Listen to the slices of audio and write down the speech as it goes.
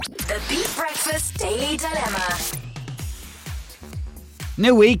The Beat Breakfast Daily Dilemma.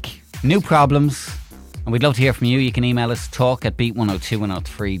 New week, new problems, and we'd love to hear from you. You can email us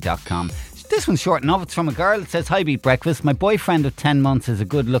talk@beat102103.com. This one's short enough. It's from a girl. It says, "Hi Beat Breakfast. My boyfriend of 10 months is a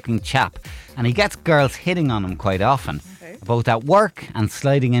good looking chap and he gets girls hitting on him quite often, both at work and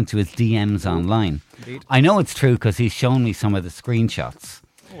sliding into his DMs online. Indeed. I know it's true because he's shown me some of the screenshots.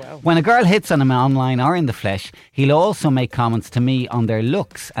 Wow. When a girl hits on him online or in the flesh, he'll also make comments to me on their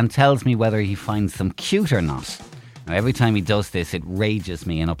looks and tells me whether he finds them cute or not. Now, every time he does this, it rages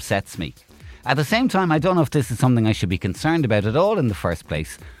me and upsets me. At the same time, I don't know if this is something I should be concerned about at all in the first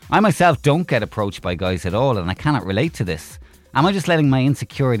place. I myself don't get approached by guys at all and I cannot relate to this. Am I just letting my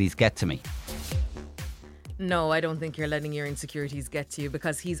insecurities get to me?" No, I don't think you're letting your insecurities get to you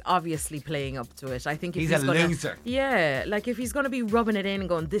because he's obviously playing up to it. I think if He's a gonna, loser. Yeah, like if he's going to be rubbing it in and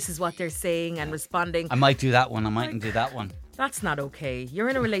going, this is what they're saying and responding. I might do that one, I mightn't do that one. That's not okay. You're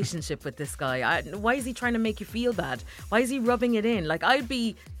in a relationship with this guy. Why is he trying to make you feel bad? Why is he rubbing it in? Like, I'd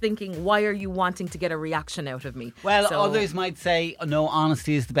be thinking, why are you wanting to get a reaction out of me? Well, So- others might say, "Oh, no,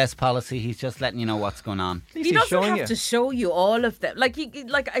 honesty is the best policy. He's just letting you know what's going on." At least He he's doesn't showing have you. to show you all of them. Like,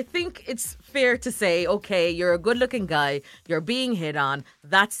 I think it's fair to say, okay, you're a good-looking guy. You're being hit on.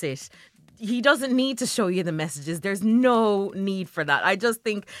 That's it. He doesn't need to show you the messages. There's no need for that. I just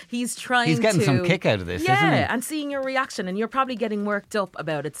think he's trying to... He's getting some kick out of this, yeah, isn't he? and seeing your reaction, and you're probably getting worked up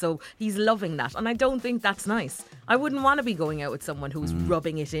about it. So he's loving that, and I don't think that's nice. I wouldn't want to be going out with someone who's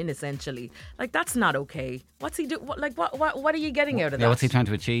rubbing it in. Essentially, like that's not okay. What's he do? What are you getting out of that? Yeah, what's he trying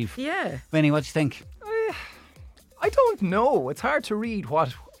to achieve? Yeah. Vinny, what do you think? I don't know. It's hard to read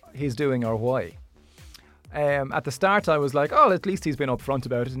what he's doing or why. At the start, I was like, "Oh, at least he's been upfront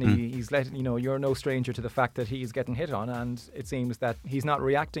about it, and he's letting you know you're no stranger to the fact that he's getting hit on." And it seems that he's not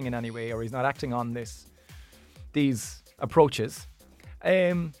reacting in any way, or he's not acting on these approaches.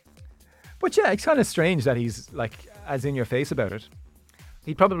 But yeah, it's kind of strange that he's like as in your face about it.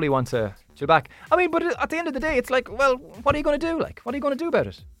 He probably wants to chill back. I mean, but at the end of the day, it's like, well, what are you going to do? Like, what are you going to do about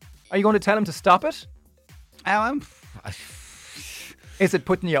it? Are you going to tell him to stop it? Is it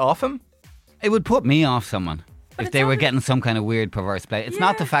putting you off him? It would put me off someone if it's they were already- getting some kind of weird perverse play. It's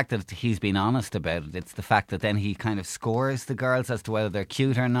not the Yeah. fact that he's been honest about it. It's the fact that then he kind of scores the girls as to whether they're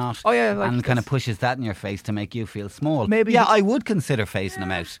cute or not. Oh, yeah, like and kind of that's- pushes that in your face to make you feel small. Maybe Yeah, he- I would consider phasing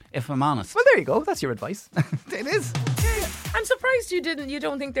him out if I'm honest. Well, there you go. That's your advice. It is. I'm surprised you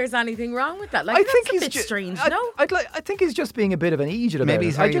don't think there's anything wrong with that. Like, I that's think a he's bit strange, no? I think he's just being a bit of an idiot about Maybe it.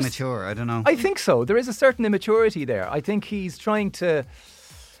 he's very I just- immature. I don't know. I think so. There is a certain immaturity there. I think he's trying to,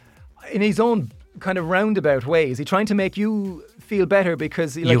 in his own kind of roundabout ways, he's trying to make you feel better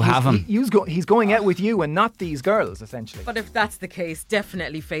because he's going out with you and not these girls, essentially. But if that's the case,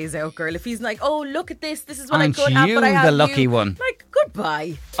 definitely phase out, girl. If he's like, oh, look at this is what Aren't I could have, you but I have the lucky you. one? Like,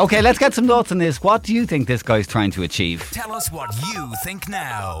 goodbye. Okay, let's get some thoughts on this. What do you think this guy's trying to achieve? Tell us what you think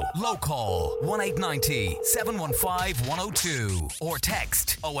now. Local 1890 715 102 or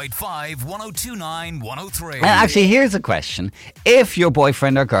text 085 1029 103. Actually, here's a question. If your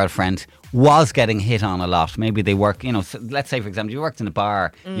boyfriend or girlfriend was getting hit on a lot, maybe they work, so let's say, for example, you worked in a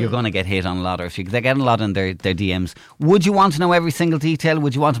bar, you're going to get hit on a lot, or if they're getting a lot in their DMs, would you want to know every single detail?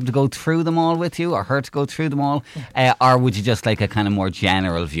 Would you want him to go through them all with you, or her to go through them all? Or would you just like a kind of more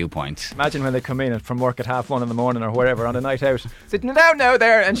general viewpoint? Imagine when they come in from work at 1:30 in the morning or wherever on a night out, sitting down now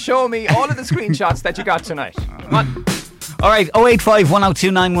there and show me all of the screenshots that you got tonight. Come on. All right, 085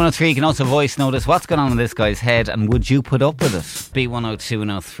 1029 103. You can also voice notice what's going on in this guy's head, and would you put up with it? B102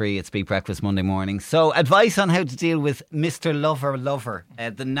 103. It's Beat Breakfast Monday morning. So, advice on how to deal with Mr. Lover,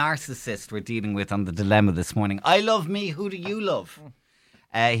 the narcissist we're dealing with on the dilemma this morning. I love me. Who do you love?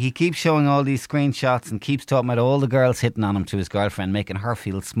 He keeps showing all these screenshots and keeps talking about all the girls hitting on him to his girlfriend, making her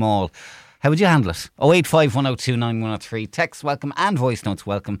feel small. How would you handle it? 085 1029 103. Text welcome and voice notes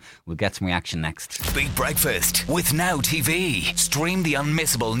welcome. We'll get some reaction next. Beat Breakfast with Now TV. Stream the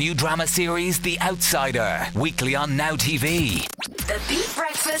unmissable new drama series The Outsider weekly on Now TV. The Beat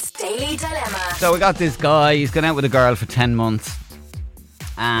Breakfast Daily Dilemma. So we got this guy. He's gone out with a girl for 10 months.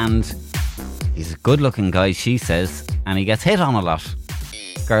 And he's a good looking guy, she says. And he gets hit on a lot.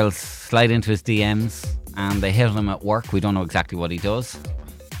 Girls slide into his DMs and they hit on him at work. We don't know exactly what he does.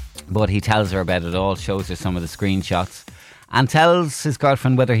 But he tells her about it all, shows her some of the screenshots, and tells his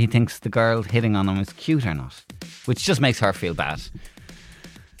girlfriend whether he thinks the girl hitting on him is cute or not, which just makes her feel bad.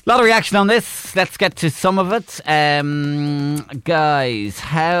 A lot of reaction on this. Let's get to some of it. Guys,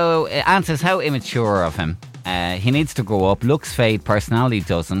 Anne says, how immature of him. He needs to grow up. Looks fade, personality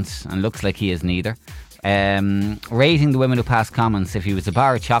doesn't, and looks like he is neither. Rating the women who pass comments, if he was a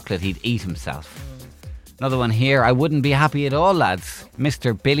bar of chocolate, he'd eat himself. Another one here. I wouldn't be happy at all, lads.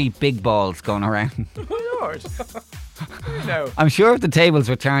 Mr. Billy Big Balls going around. Lord. No. I'm sure if the tables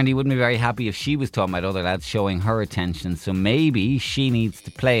were turned, he wouldn't be very happy if she was talking about other lads showing her attention. So maybe she needs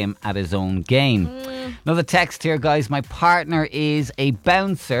to play him at his own game. Another text here, guys. My partner is a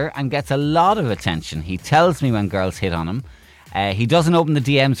bouncer and gets a lot of attention. He tells me when girls hit on him. He doesn't open the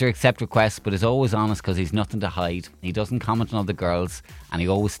DMs or accept requests, but is always honest because he's nothing to hide. He doesn't comment on other girls, and he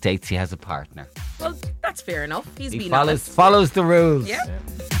always states he has a partner. Well, that's fair enough. He's He being follows the rules. Yeah.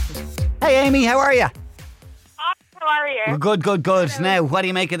 Hey, Amy, how are you? How are you? Good. Now, what do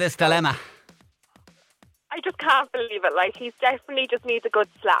you make of this dilemma? I just can't believe it. Like, he definitely just needs a good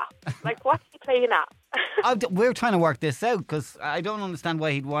slap. Like, what's he playing at? We're trying to work this out because I don't understand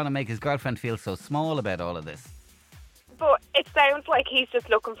why he'd want to make his girlfriend feel so small about all of this. But it sounds like he's just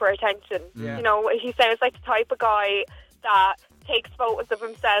looking for attention. Yeah. You know, he sounds like the type of guy that takes photos of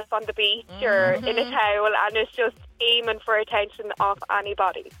himself on the beach or in a towel and is just aiming for attention off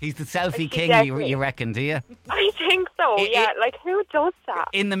anybody. He's the selfie Like, king, exactly. you reckon, do you? I think so, yeah. Like, who does that?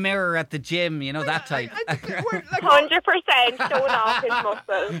 In the mirror at the gym, you know, that type. 100% showing off his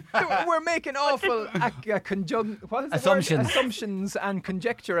muscles. We're making awful assumptions and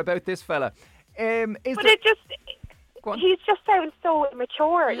conjecture about this fella. But it just... He just sounds so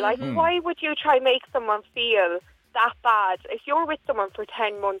immature. Like, why would you try and make someone feel that bad? If you're with someone for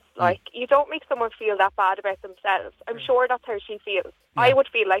 10 months, like, you don't make someone feel that bad about themselves. I'm sure that's how she feels. Yeah. I would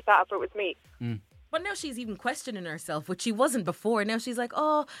feel like that if it was me. But now she's even questioning herself, which she wasn't before. Now she's like,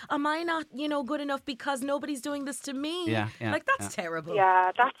 oh, am I not, good enough because nobody's doing this to me? Yeah. Like, that's terrible.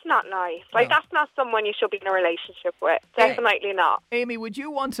 Yeah, that's not nice. Like, that's not someone you should be in a relationship with. Definitely not. Amy, would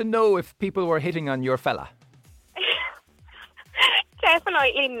you want to know if people were hitting on your fella?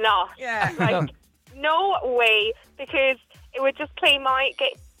 Definitely not. Yeah. Like, no way, because it would just play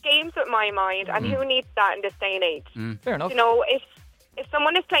games with my mind, and who needs that in this day and age? Fair enough. You know, if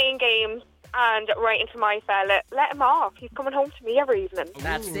someone is playing games and writing to my fella, let him off. He's coming home to me every evening.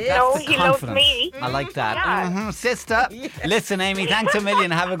 That's it. You know, That's the he loves confidence. me. I like that. Yeah. Sister. Listen, Amy, thanks a million.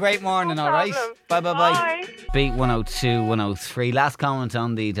 Have a great morning, No all right? problem. Bye. Beat 102, 103. Last comment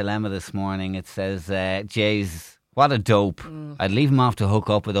on the dilemma this morning. It says, Jays, what a dope. I'd leave him off to hook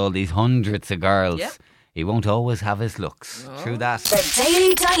up with all these hundreds of girls. Yeah. He won't always have his looks. True that. The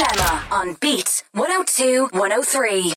Daily Dilemma on Beat 102 103.